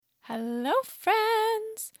Hello,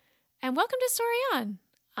 friends, and welcome to Story On.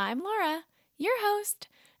 I'm Laura, your host,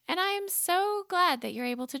 and I am so glad that you're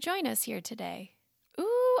able to join us here today.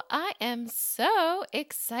 Ooh, I am so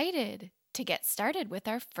excited to get started with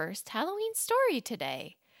our first Halloween story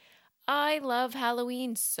today. I love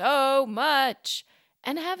Halloween so much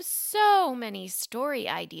and have so many story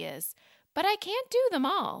ideas, but I can't do them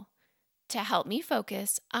all. To help me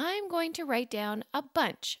focus, I'm going to write down a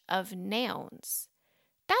bunch of nouns.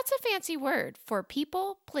 That's a fancy word for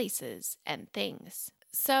people, places, and things.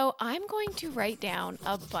 So I'm going to write down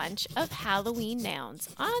a bunch of Halloween nouns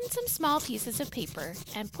on some small pieces of paper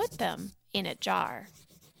and put them in a jar.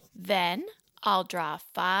 Then I'll draw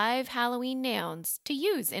 5 Halloween nouns to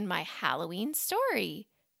use in my Halloween story.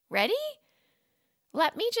 Ready?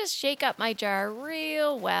 Let me just shake up my jar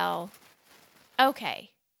real well.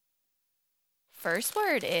 Okay. First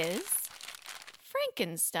word is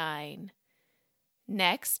Frankenstein.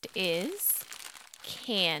 Next is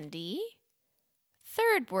candy.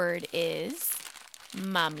 Third word is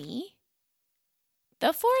mummy.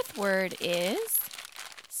 The fourth word is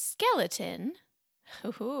skeleton.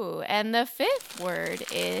 Ooh, and the fifth word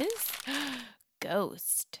is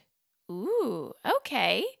ghost. Ooh,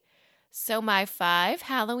 okay. So my 5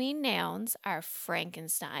 Halloween nouns are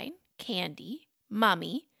Frankenstein, candy,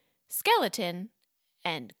 mummy, skeleton,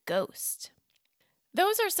 and ghost.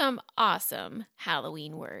 Those are some awesome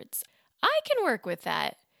Halloween words. I can work with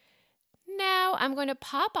that. Now I'm going to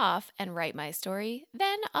pop off and write my story,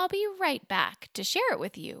 then I'll be right back to share it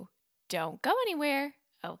with you. Don't go anywhere,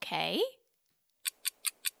 okay?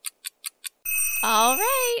 All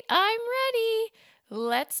right, I'm ready.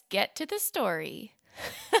 Let's get to the story.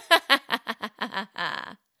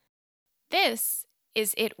 This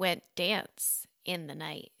is It Went Dance in the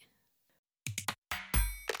Night.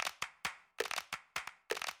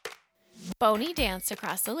 Boney danced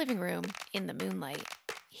across the living room in the moonlight.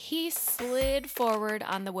 He slid forward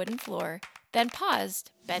on the wooden floor, then paused,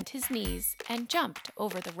 bent his knees, and jumped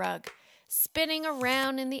over the rug, spinning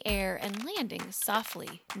around in the air and landing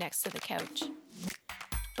softly next to the couch.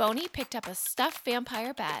 Boney picked up a stuffed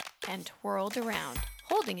vampire bat and twirled around,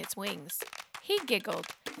 holding its wings. He giggled.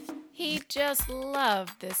 He just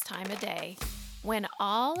loved this time of day, when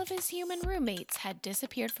all of his human roommates had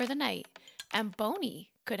disappeared for the night, and Boney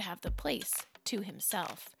could have the place to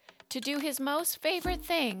himself, to do his most favorite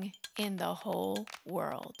thing in the whole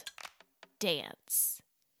world, dance.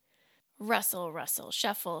 Rustle, rustle,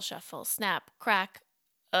 shuffle, shuffle, snap, crack.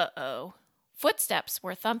 Uh-oh. Footsteps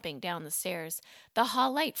were thumping down the stairs. The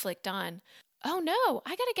hall light flicked on. Oh no,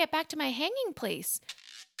 I gotta get back to my hanging place.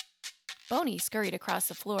 Boney scurried across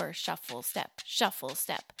the floor, shuffle, step, shuffle,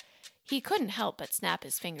 step. He couldn't help but snap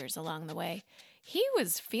his fingers along the way. He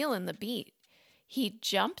was feeling the beat. He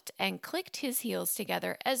jumped and clicked his heels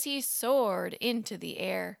together as he soared into the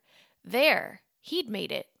air. There, he'd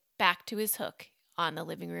made it back to his hook on the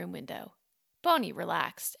living room window. Boney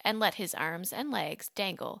relaxed and let his arms and legs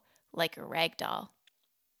dangle like a rag doll.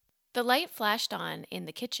 The light flashed on in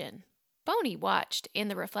the kitchen. Boney watched in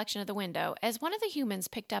the reflection of the window as one of the humans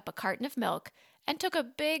picked up a carton of milk and took a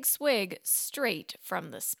big swig straight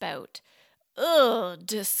from the spout. Ugh,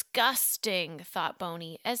 disgusting, thought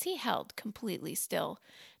Boney as he held completely still,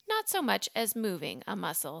 not so much as moving a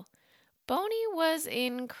muscle. Boney was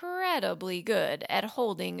incredibly good at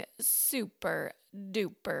holding super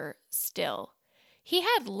duper still. He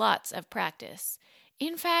had lots of practice.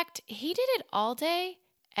 In fact, he did it all day,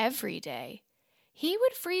 every day. He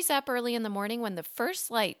would freeze up early in the morning when the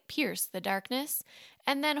first light pierced the darkness,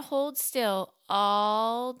 and then hold still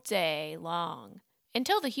all day long,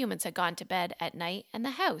 until the humans had gone to bed at night and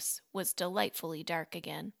the house was delightfully dark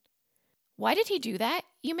again. Why did he do that,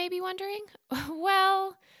 you may be wondering?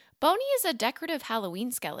 Well, Boney is a decorative Halloween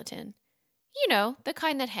skeleton. You know, the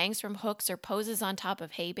kind that hangs from hooks or poses on top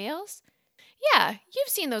of hay bales. Yeah, you've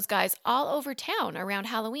seen those guys all over town around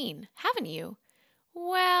Halloween, haven't you?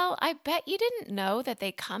 Well, I bet you didn't know that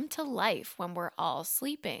they come to life when we're all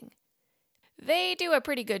sleeping. They do a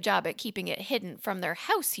pretty good job at keeping it hidden from their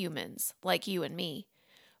house humans, like you and me.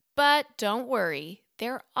 But don't worry,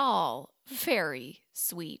 they're all very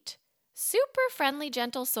sweet. Super friendly,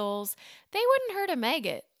 gentle souls. They wouldn't hurt a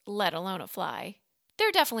maggot, let alone a fly.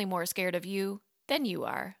 They're definitely more scared of you than you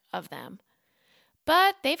are of them.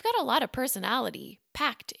 But they've got a lot of personality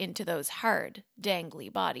packed into those hard,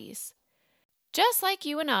 dangly bodies. Just like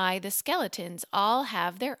you and I, the skeletons all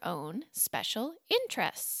have their own special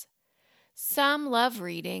interests. Some love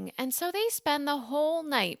reading, and so they spend the whole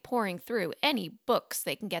night poring through any books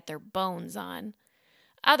they can get their bones on.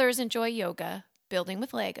 Others enjoy yoga, building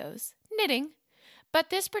with Legos, knitting. But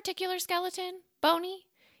this particular skeleton, Boney,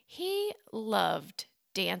 He loved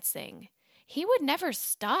dancing. He would never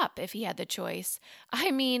stop if he had the choice.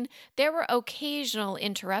 I mean, there were occasional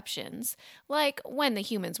interruptions, like when the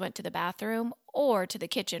humans went to the bathroom or to the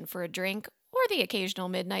kitchen for a drink or the occasional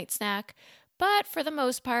midnight snack. But for the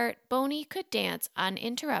most part, Boney could dance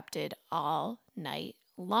uninterrupted all night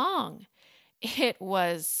long. It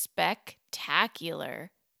was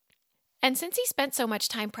spectacular. And since he spent so much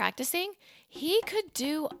time practicing, he could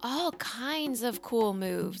do all kinds of cool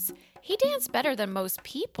moves. He danced better than most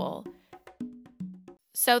people.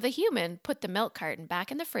 So the human put the milk carton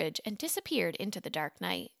back in the fridge and disappeared into the dark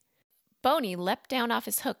night. Boney leapt down off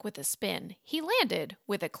his hook with a spin. He landed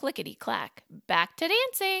with a clickety-clack. Back to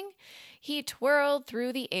dancing. He twirled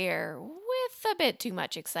through the air with a bit too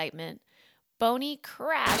much excitement. Boney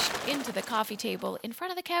crashed into the coffee table in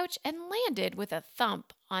front of the couch and landed with a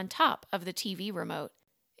thump on top of the TV remote.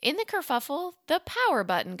 In the kerfuffle, the power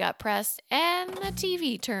button got pressed and the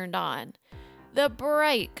TV turned on. The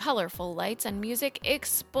bright, colorful lights and music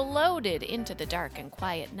exploded into the dark and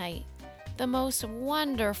quiet night. The most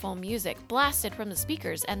wonderful music blasted from the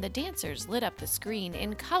speakers, and the dancers lit up the screen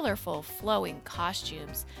in colorful, flowing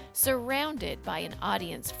costumes, surrounded by an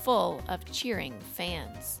audience full of cheering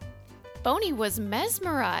fans. Boney was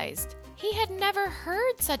mesmerized. He had never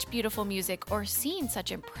heard such beautiful music or seen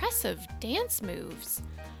such impressive dance moves.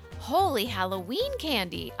 "Holy Halloween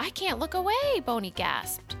candy! I can't look away!" Boney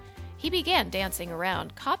gasped. He began dancing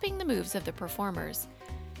around, copying the moves of the performers.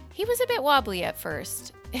 He was a bit wobbly at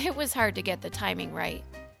first. It was hard to get the timing right.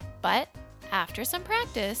 But after some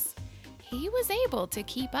practice, he was able to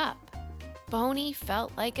keep up. Boney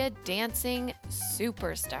felt like a dancing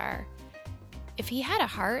superstar. If he had a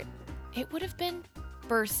heart, it would have been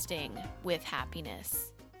bursting with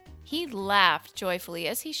happiness. He laughed joyfully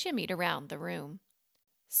as he shimmied around the room.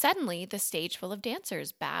 Suddenly, the stage full of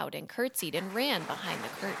dancers bowed and curtsied and ran behind the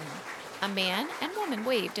curtain. A man and woman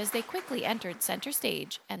waved as they quickly entered center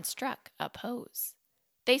stage and struck a pose.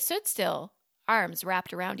 They stood still, arms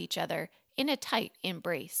wrapped around each other in a tight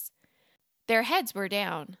embrace. Their heads were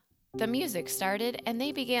down. The music started and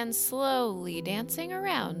they began slowly dancing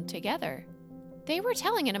around together. They were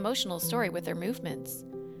telling an emotional story with their movements.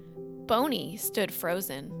 Boney stood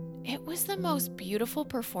frozen. It was the most beautiful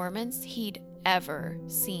performance he'd ever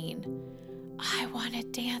seen. "I want to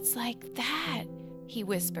dance like that," he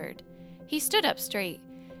whispered. He stood up straight.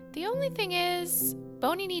 The only thing is,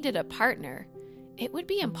 Boney needed a partner. It would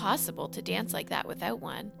be impossible to dance like that without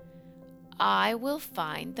one. "I will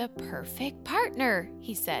find the perfect partner,"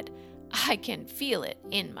 he said. "I can feel it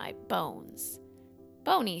in my bones."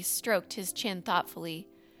 Boney stroked his chin thoughtfully.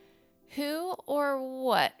 Who or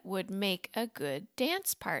what would make a good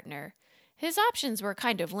dance partner? His options were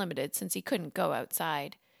kind of limited since he couldn't go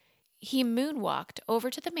outside. He moonwalked over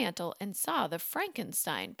to the mantel and saw the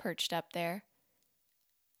Frankenstein perched up there.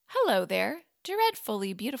 "Hello there.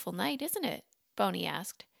 Dreadfully beautiful night, isn't it?" Boney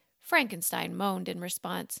asked. Frankenstein moaned in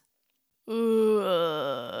response.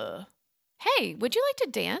 "Ugh." "Hey, would you like to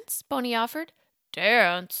dance?" Boney offered.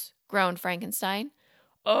 "Dance?" groaned Frankenstein.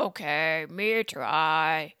 "Okay, me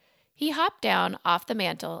try." He hopped down off the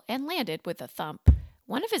mantel and landed with a thump.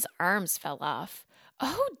 One of his arms fell off.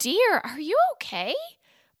 "Oh dear, are you okay?"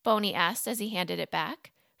 Boney asked as he handed it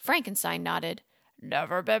back. Frankenstein nodded.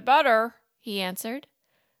 "Never been better," he answered.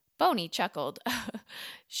 Boney chuckled.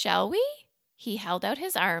 "Shall we?" He held out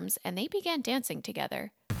his arms and they began dancing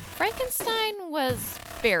together. Frankenstein was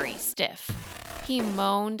very stiff. He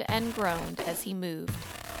moaned and groaned as he moved.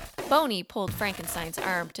 Boney pulled Frankenstein's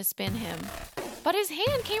arm to spin him, but his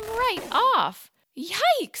hand came right off.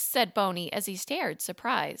 "Yikes!" said Boney as he stared,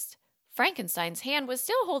 surprised. Frankenstein's hand was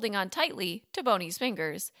still holding on tightly to Boney's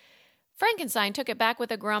fingers. Frankenstein took it back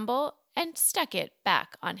with a grumble and stuck it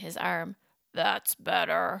back on his arm. "That's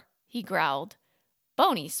better," he growled.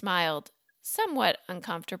 Boney smiled, somewhat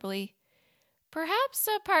uncomfortably. Perhaps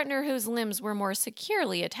a partner whose limbs were more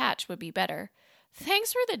securely attached would be better.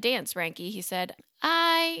 "Thanks for the dance, Ranky," he said.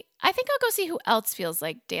 I think I'll go see who else feels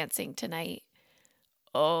like dancing tonight."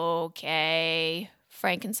 "Okay,"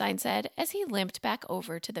 Frankenstein said as he limped back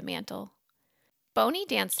over to the mantel. Boney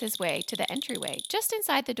danced his way to the entryway just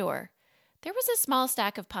inside the door. There was a small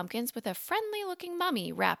stack of pumpkins with a friendly-looking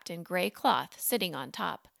mummy wrapped in gray cloth sitting on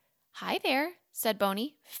top. "Hi there," said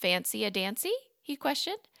Boney. "Fancy a dancy?" he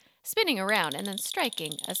questioned, spinning around and then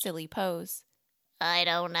striking a silly pose. "I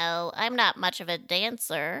don't know. I'm not much of a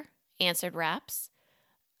dancer," answered Raps.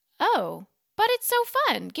 "Oh, but it's so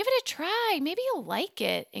fun. Give it a try. Maybe you'll like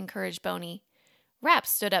it," encouraged Boney.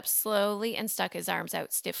 Raps stood up slowly and stuck his arms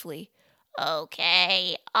out stiffly.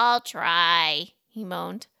 "Okay, I'll try," he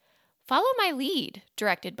moaned. Follow my lead,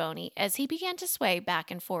 directed Boney as he began to sway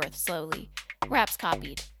back and forth slowly. Raps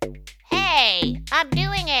copied. Hey, I'm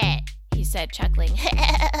doing it, he said, chuckling.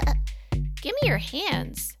 Give me your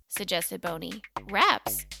hands, suggested Boney.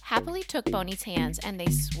 Raps happily took Boney's hands and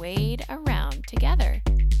they swayed around together.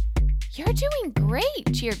 You're doing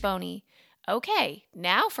great, cheered Boney. Okay,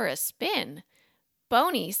 now for a spin.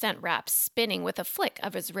 Boney sent Raps spinning with a flick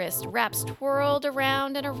of his wrist. Raps twirled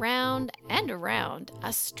around and around and around.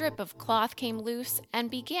 A strip of cloth came loose and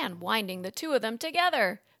began winding the two of them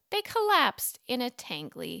together. They collapsed in a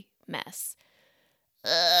tangly mess.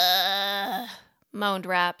 Ugh, moaned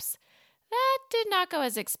Raps. That did not go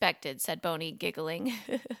as expected, said Boney, giggling.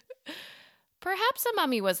 Perhaps a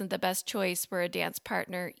mummy wasn't the best choice for a dance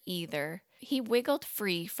partner either. He wiggled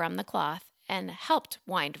free from the cloth and helped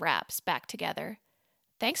wind Raps back together.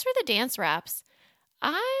 Thanks for the dance, Raps.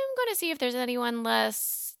 I'm going to see if there's anyone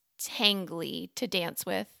less tangly to dance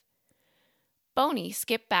with. Boney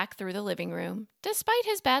skipped back through the living room. Despite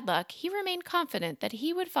his bad luck, he remained confident that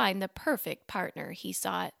he would find the perfect partner he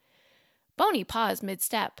sought. Boney paused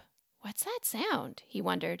mid-step. What's that sound? He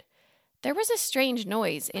wondered. There was a strange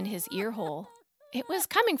noise in his ear hole. It was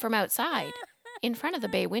coming from outside, in front of the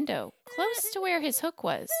bay window, close to where his hook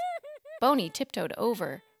was. Boney tiptoed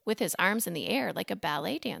over, with his arms in the air like a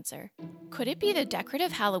ballet dancer. Could it be the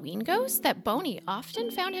decorative Halloween ghost that Boney often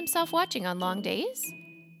found himself watching on long days?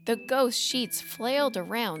 The ghost sheets flailed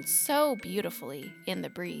around so beautifully in the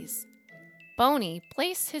breeze. Boney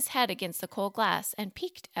placed his head against the cold glass and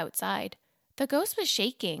peeked outside. The ghost was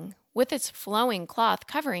shaking, with its flowing cloth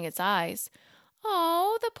covering its eyes.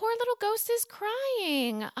 Oh, the poor little ghost is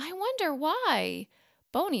crying. I wonder why.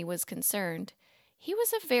 Boney was concerned. He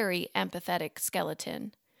was a very empathetic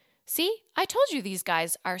skeleton. See, I told you these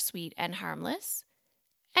guys are sweet and harmless.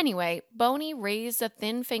 Anyway, Boney raised a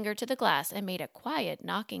thin finger to the glass and made a quiet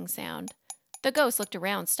knocking sound. The ghost looked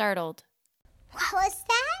around, startled. What was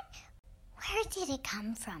that? Where did it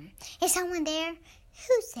come from? Is someone there?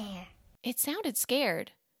 Who's there? It sounded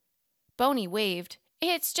scared. Boney waved.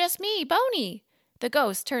 It's just me, Boney. The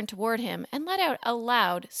ghost turned toward him and let out a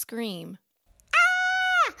loud scream.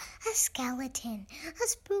 Ah! A skeleton. A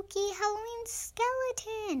spooky Halloween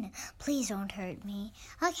skeleton. Please don't hurt me,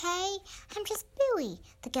 okay? I'm just Billy,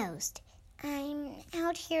 the ghost. I'm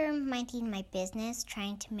out here minding my business,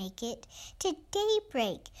 trying to make it to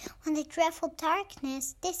daybreak, when the dreadful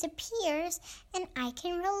darkness disappears and I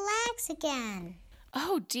can relax again.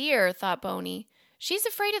 Oh dear, thought Boney. She's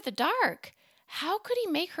afraid of the dark. How could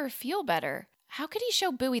he make her feel better? How could he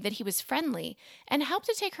show Bowie that he was friendly and help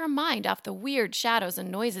to take her mind off the weird shadows and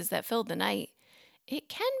noises that filled the night? It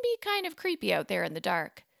can be kind of creepy out there in the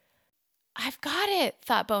dark. I've got it,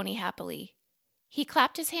 thought Boney happily. He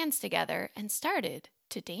clapped his hands together and started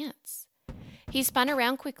to dance. He spun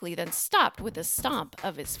around quickly, then stopped with a stomp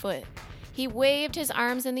of his foot. He waved his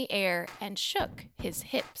arms in the air and shook his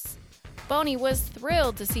hips. Boney was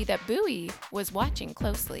thrilled to see that Bowie was watching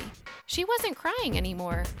closely. She wasn't crying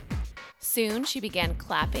anymore. Soon she began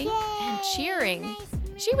clapping and cheering.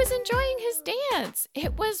 She was enjoying his dance.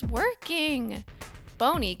 It was working.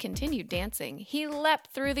 Boney continued dancing. He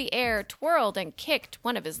leapt through the air, twirled, and kicked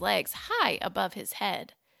one of his legs high above his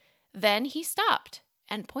head. Then he stopped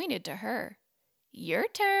and pointed to her. Your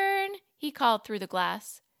turn, he called through the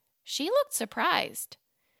glass. She looked surprised.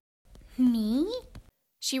 Me?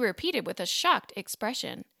 She repeated with a shocked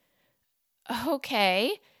expression.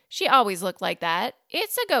 Okay. She always looked like that.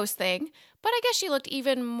 It's a ghost thing, but I guess she looked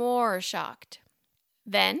even more shocked.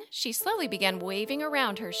 Then she slowly began waving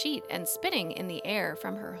around her sheet and spinning in the air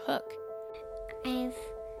from her hook. I've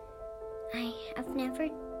never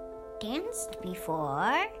danced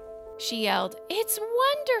before. She yelled. It's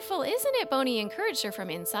wonderful, isn't it? Boney encouraged her from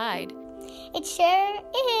inside. It sure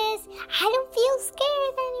is. I don't feel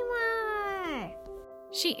scared anymore.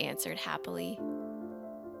 She answered happily.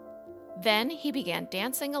 Then he began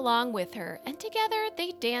dancing along with her, and together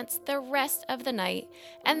they danced the rest of the night,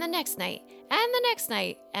 and the next night, and the next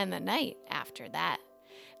night, and the night after that.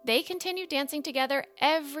 They continued dancing together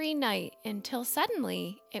every night until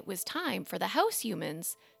suddenly it was time for the house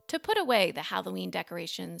humans to put away the Halloween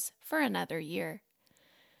decorations for another year.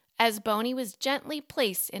 As Boney was gently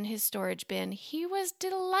placed in his storage bin, he was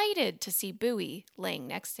delighted to see Bowie laying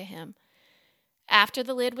next to him. After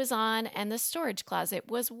the lid was on and the storage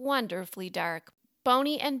closet was wonderfully dark,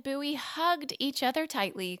 Boney and Bowie hugged each other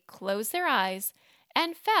tightly, closed their eyes,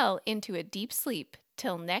 and fell into a deep sleep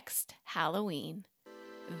till next Halloween.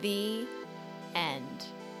 The end.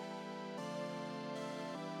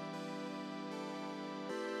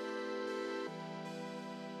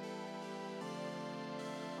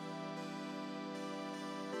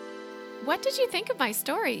 What did you think of my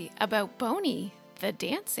story about Boney, the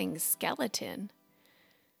dancing skeleton?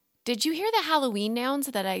 Did you hear the Halloween nouns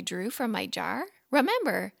that I drew from my jar?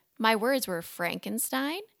 Remember, my words were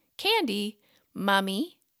Frankenstein, candy,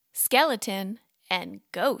 mummy, skeleton, and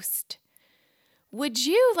ghost. Would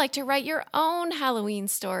you like to write your own Halloween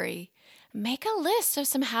story? Make a list of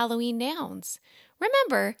some Halloween nouns.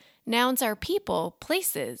 Remember, nouns are people,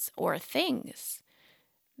 places, or things.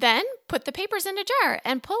 Then put the papers in a jar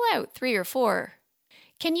and pull out 3 or 4.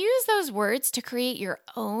 Can you use those words to create your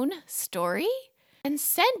own story? And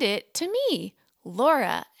send it to me,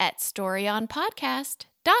 Laura at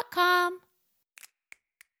storyonpodcast.com.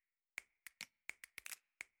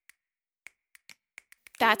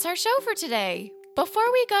 That's our show for today.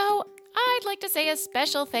 Before we go, I'd like to say a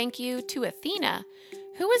special thank you to Athena,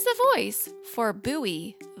 who is the voice for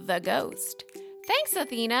Bowie the Ghost. Thanks,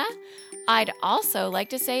 Athena. I'd also like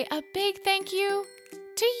to say a big thank you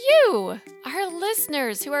to you, our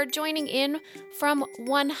listeners who are joining in from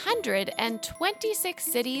 126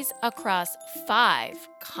 cities across 5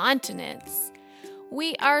 continents.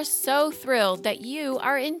 We are so thrilled that you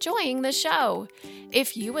are enjoying the show.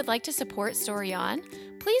 If you would like to support Story On,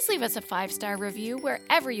 please leave us a 5-star review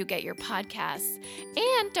wherever you get your podcasts.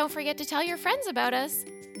 And don't forget to tell your friends about us.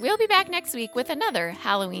 We'll be back next week with another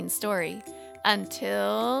Halloween story.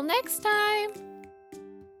 Until next time.